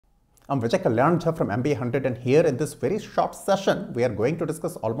I'm Vijay Kalyanjha from MBA 100, and here in this very short session, we are going to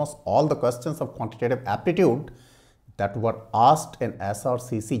discuss almost all the questions of quantitative aptitude that were asked in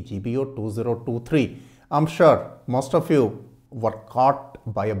SRCC GBO 2023. I'm sure most of you were caught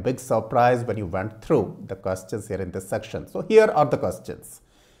by a big surprise when you went through the questions here in this section. So here are the questions.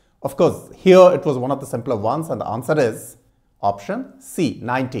 Of course, here it was one of the simpler ones, and the answer is option C,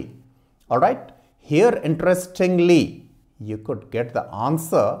 90. All right. Here, interestingly, you could get the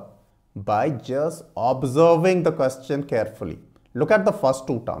answer by just observing the question carefully. Look at the first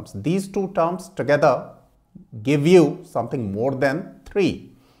two terms. These two terms together give you something more than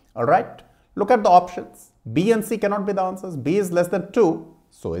 3. All right. Look at the options. B and C cannot be the answers. B is less than 2.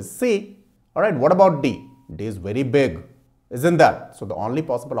 So is C. All right. What about D? D is very big, isn't that? So the only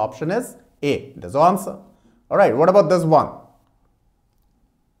possible option is A. There's the answer. All right. What about this one?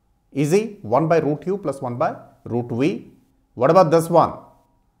 Easy. 1 by root u plus 1 by root v. What about this one?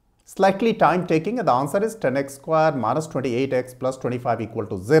 Slightly time taking, and the answer is 10x squared minus 28x plus 25 equal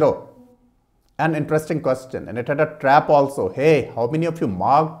to 0. An interesting question, and it had a trap also. Hey, how many of you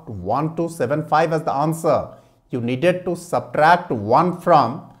marked 1275 as the answer? You needed to subtract 1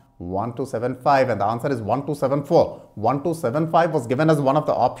 from 1275, and the answer is 1274. 1275 was given as one of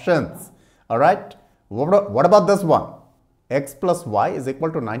the options. All right. What about this one? X plus y is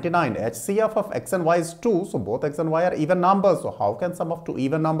equal to 99. HCF of x and y is 2. So both x and y are even numbers. So how can sum of two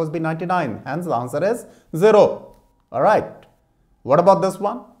even numbers be 99? Hence the answer is 0. All right. What about this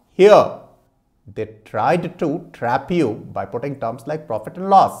one? Here, they tried to trap you by putting terms like profit and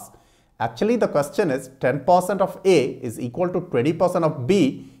loss. Actually, the question is 10% of A is equal to 20% of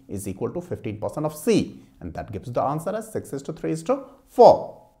B is equal to 15% of C. And that gives the answer as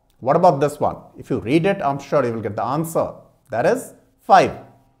 6:3:4. What about this one? If you read it, I'm sure you will get the answer. That is 5.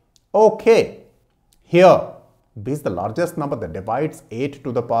 Okay. Here, B is the largest number that divides 8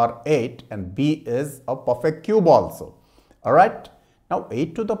 to the power 8, and B is a perfect cube also. All right. Now,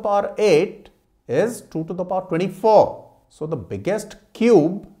 8 to the power 8 is 2 to the power 24. So, the biggest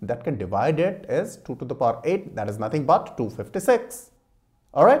cube that can divide it is 2 to the power 8. That is nothing but 256.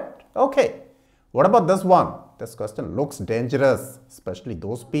 All right. Okay. What about this one? This question looks dangerous, especially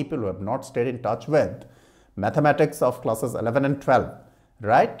those people who have not stayed in touch with mathematics of classes 11 and 12,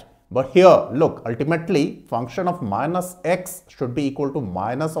 right? But here, look, ultimately, function of minus x should be equal to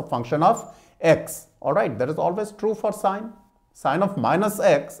minus of function of x. All right, that is always true for sine. Sine of minus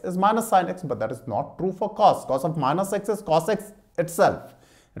x is minus sine x, but that is not true for cos. Cos of minus x is cos x itself,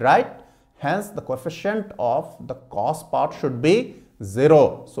 right? Hence, the coefficient of the cos part should be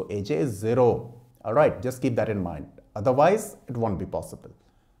 0. So, AJ is 0. All right, just keep that in mind. Otherwise, it won't be possible.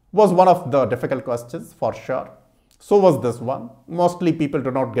 Was one of the difficult questions for sure. So was this one. Mostly people do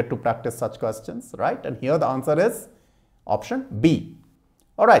not get to practice such questions, right? And here the answer is option B.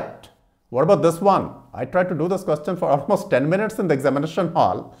 All right. What about this one? I tried to do this question for almost 10 minutes in the examination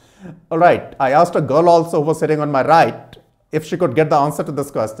hall. All right. I asked a girl also who was sitting on my right if she could get the answer to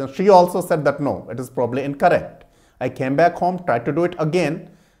this question. She also said that no, it is probably incorrect. I came back home, tried to do it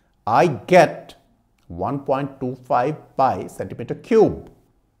again. I get 1.25 pi centimeter cube.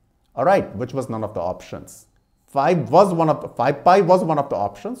 All right, which was none of the options. 5 pi was one of the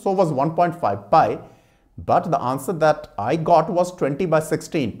options, so was 1.5 pi. But the answer that I got was 20 by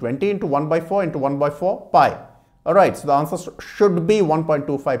 16. 20 into 1 by 4 into 1 by 4 pi. All right, so the answer should be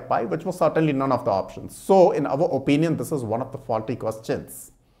 1.25 pi, which was certainly none of the options. So in our opinion, this is one of the faulty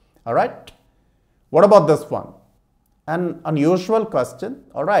questions. All right. What about this one? An unusual question.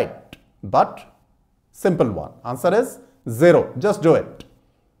 All right, but simple one. Answer is 0. Just do it.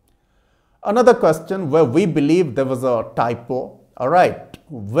 Another question where we believe there was a typo. All right.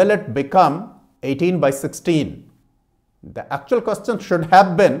 Will it become 18 by 16? The actual question should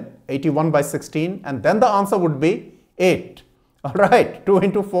have been 81 by 16, and then the answer would be 8. All right. 2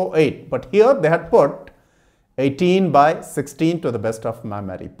 into 4, 8. But here they had put 18 by 16 to the best of my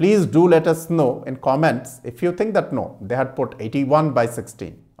memory. Please do let us know in comments if you think that no, they had put 81 by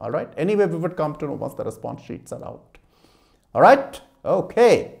 16. All right. Anyway, we would come to know once the response sheets are out. All right.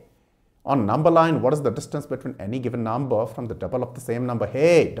 Okay. On number line, what is the distance between any given number from the double of the same number?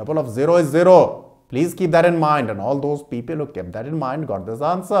 Hey, double of 0 is 0. Please keep that in mind. And all those people who kept that in mind got this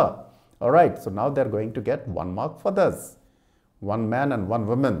answer. All right. So now they're going to get 1 mark for this. 1 man and 1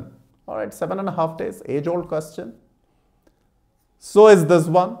 woman. All right. 7.5 days. Age-old question. So is this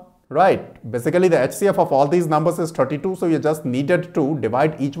one. Right. Basically, the HCF of all these numbers is 32. So you just needed to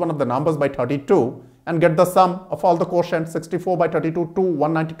divide each one of the numbers by 32. And get the sum of all the quotients, 64 by 32, 2,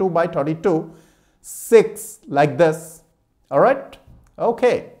 192 by 32, 6, like this. All right.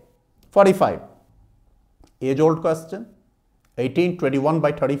 Okay. 45. Age-old question. 18, 21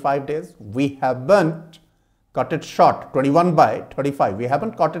 by 35 days. We haven't cut it short. 21 by 35. We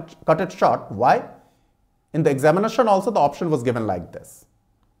haven't cut it short. Why? In the examination also the option was given like this.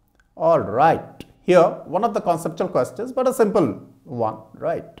 All right. Here, one of the conceptual questions, but a simple one,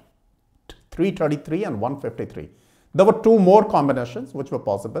 right? 333 and 153. There were two more combinations which were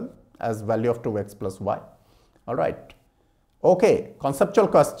possible as value of 2x plus y. All right. Okay, conceptual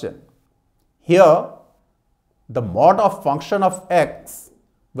question. Here, the mod of function of x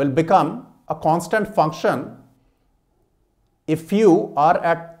will become a constant function if you are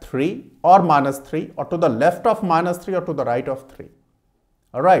at 3 or minus 3 or to the left of minus 3 or to the right of 3.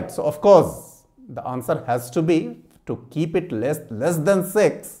 All right. So, of course, the answer has to be to keep it less than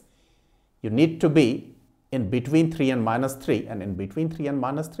 6. You need to be in between 3 and minus 3, and in between 3 and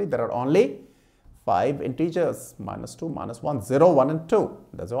minus 3 there are only 5 integers, minus 2, minus 1, 0, 1 and 2.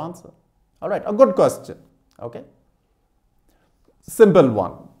 That's your answer. All right, a good question. Okay. Simple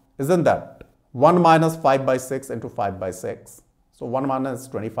one, isn't that? 1 minus 5 by 6 into 5 by 6. So 1 minus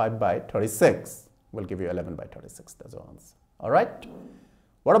 25 by 36 will give you 11 by 36. That's your answer. All right.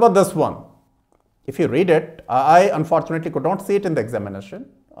 What about this one? If you read it, I unfortunately could not see it in the examination.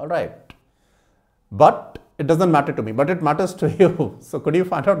 All right. But it doesn't matter to me, but it matters to you. So could you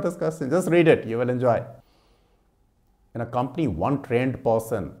find out this question? Just read it. You will enjoy. In a company, one trained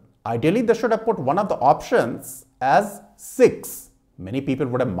person. Ideally, they should have put one of the options as 6. Many people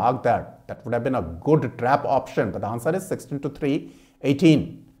would have marked that. That would have been a good trap option. But the answer is 16 to 3,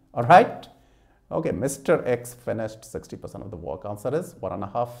 18. All right. Okay. Mr. X finished 60% of the work. Answer is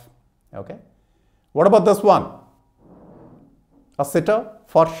 1.5. Okay. What about this one? A sitter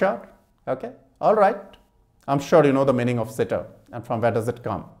for sure. Okay. All right. I'm sure you know the meaning of sitter and from where does it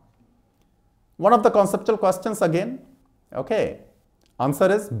come. One of the conceptual questions again. Okay.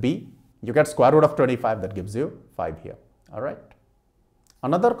 Answer is B. You get square root of 25. That gives you 5 here. All right.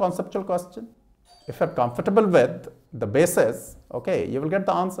 Another conceptual question. If you're comfortable with the bases, okay, you will get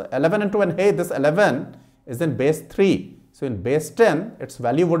the answer. 11 into n. Hey, this 11 is in base 3. So in base 10, its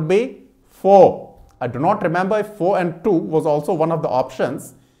value would be 4. I do not remember if 4 and 2 was also one of the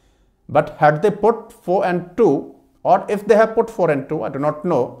options. But had they put 4 and 2, or if they have put 4 and 2, I do not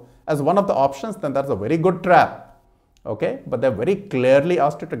know, as one of the options, then that's a very good trap. Okay, but they very clearly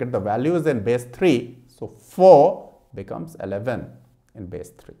asked you to get the values in base 3. So 4 becomes 11 in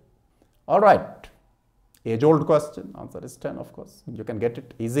base 3. All right. Age-old question. Answer is 10, of course. You can get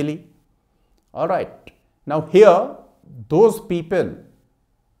it easily. All right. Now here, those people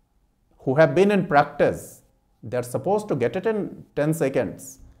who have been in practice, they are supposed to get it in 10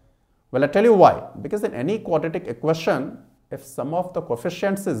 seconds. Well, I tell you why. Because in any quadratic equation, if sum of the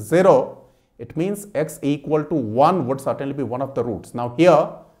coefficients is 0, it means x equal to 1 would certainly be one of the roots. Now here,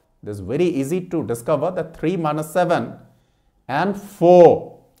 this is very easy to discover that 3 minus 7 and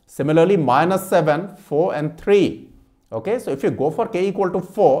 4. Similarly, minus 7, 4 and 3. Okay, so if you go for k equal to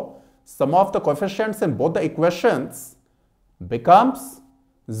 4, sum of the coefficients in both the equations becomes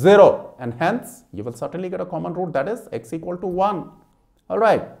 0. And hence, you will certainly get a common root, that is x equal to 1. All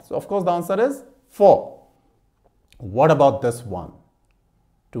right. So, of course, the answer is 4. What about this one?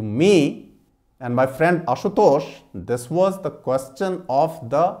 To me and my friend Ashutosh, this was the question of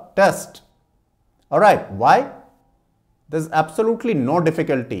the test. All right. Why? There is absolutely no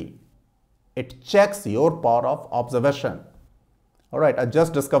difficulty. It checks your power of observation. All right. I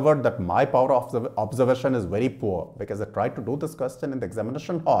just discovered that my power of observation is very poor because I tried to do this question in the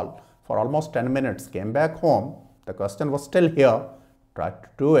examination hall for almost 10 minutes, came back home. The question was still here. Tried to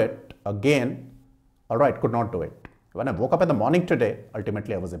do it again. All right, could not do it. When I woke up in the morning today,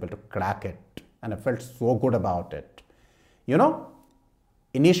 ultimately I was able to crack it and I felt so good about it. You know,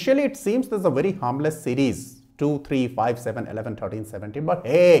 initially it seems there's a very harmless series 2, 3, 5, 7, 11, 13, 17. But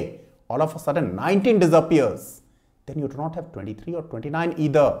hey, all of a sudden 19 disappears. Then you do not have 23 or 29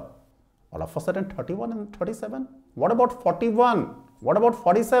 either. All of a sudden 31 and 37. What about 41? What about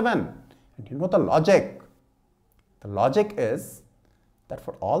 47? And you know the logic. The logic is that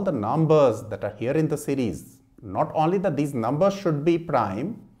for all the numbers that are here in the series, not only that these numbers should be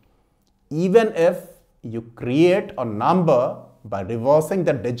prime, even if you create a number by reversing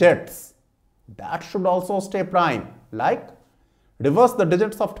the digits, that should also stay prime. Like, reverse the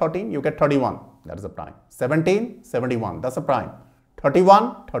digits of 13, you get 31, that is a prime. 17, 71, that's a prime.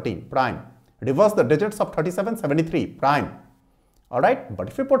 31, 13, prime. Reverse the digits of 37, 73, prime. All right, but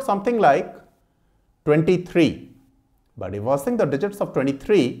if you put something like 23, by reversing the digits of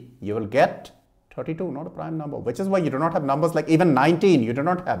 23, you will get 32, not a prime number, which is why you do not have numbers like even 19, you do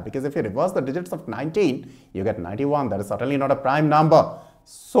not have, because if you reverse the digits of 19, you get 91, that is certainly not a prime number.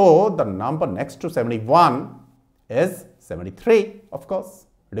 So, the number next to 71 is 73, of course.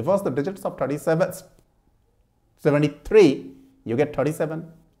 Reverse the digits of 73, you get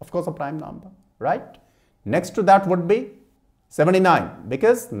 37, of course a prime number, right? Next to that would be 79,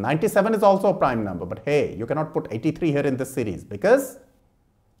 because 97 is also a prime number, but hey, you cannot put 83 here in this series, because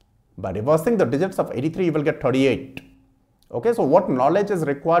by reversing the digits of 83, you will get 38. Okay, so what knowledge is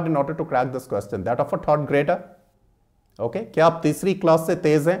required in order to crack this question? That of a third grader. Okay, क्या आप तीसरी class से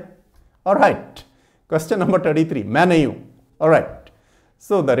तेज हैं? All right, question number 33, मैं नहीं हूँ. All right,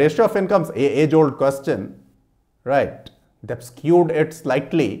 so the ratio of incomes, age-old question, right? They've skewed it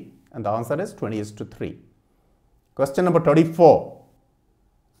slightly, and the answer is 20:3. Question number 34,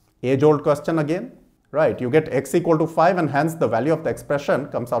 age-old question again, right? You get x equal to 5, and hence the value of the expression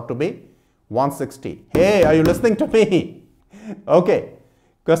comes out to be 160. Hey, are you listening to me? Okay,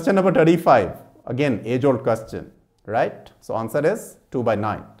 question number 35, again age-old question, right? So answer is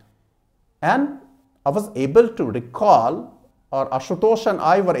 2/9. And I was able to recall, or Ashutosh and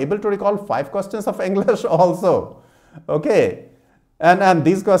I were able to recall 5 questions of English also. Okay, and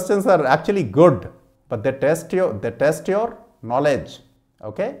these questions are actually good, but they test your knowledge.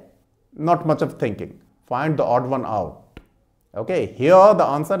 Okay, not much of thinking. Find the odd one out. Okay, here the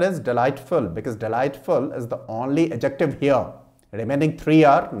answer is delightful, because delightful is the only adjective here. Remaining 3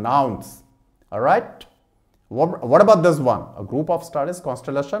 are nouns. All right. What about this one? A group of stars is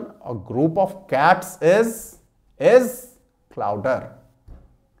constellation. A group of cats is clouder.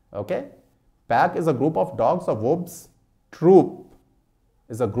 Okay. Pack is a group of dogs or wolves. Troop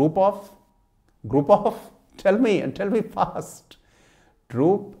is a group of, tell me fast.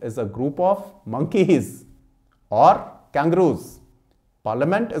 Troop is a group of monkeys or kangaroos.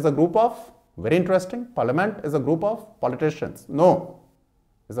 Parliament is a group of, very interesting, parliament is a group of politicians. No,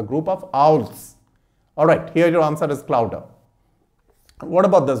 it's a group of owls. All right, here your answer is clouder. What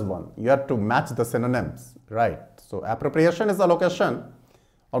about this one? You have to match the synonyms, right? So appropriation is allocation.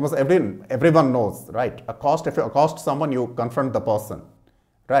 Almost everyone knows, right? Accost, if you accost someone, you confront the person,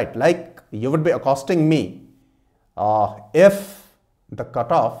 right? Like you would be accosting me if the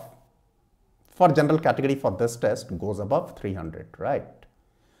cutoff for general category for this test goes above 300, right?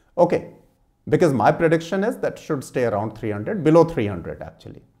 Okay, because my prediction is that should stay around 300, below 300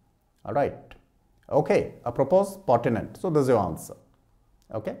 actually. All right. Okay, apropos pertinent. So this is your answer.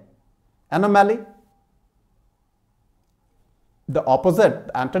 Okay. Anomaly. The opposite,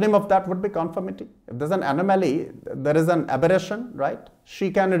 antonym of that would be conformity. If there's an anomaly, there is an aberration, right?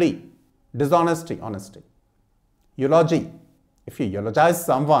 Chicanery, dishonesty, honesty. Eulogy. If you eulogize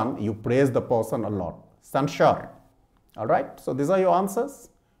someone, you praise the person a lot. Censure. All right. So these are your answers.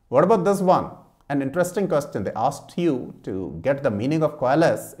 What about this one? An interesting question. They asked you to get the meaning of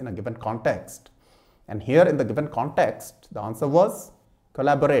coalesce in a given context. And here in the given context, the answer was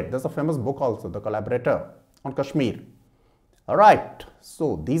collaborate. There's a famous book also, The Collaborator, on Kashmir. All right.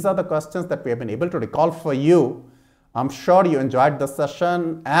 So these are the questions that we have been able to recall for you. I'm sure you enjoyed the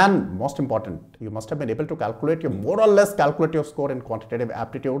session, and most important, you must have been able to calculate your, more or less calculate your score in quantitative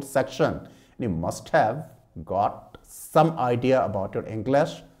aptitude section. And you must have got some idea about your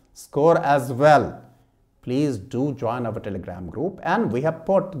English score as well. Please do join our Telegram group, and we have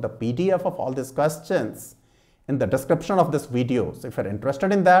put the PDF of all these questions in the description of this video. So if you're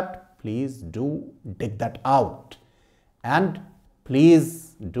interested in that, please do dig that out. And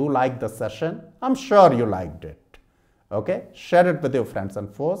please do like the session. I'm sure you liked it. Okay, share it with your friends and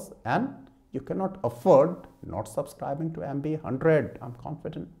foes, and you cannot afford not subscribing to MB100. I'm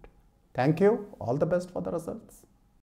confident. Thank you. All the best for the results.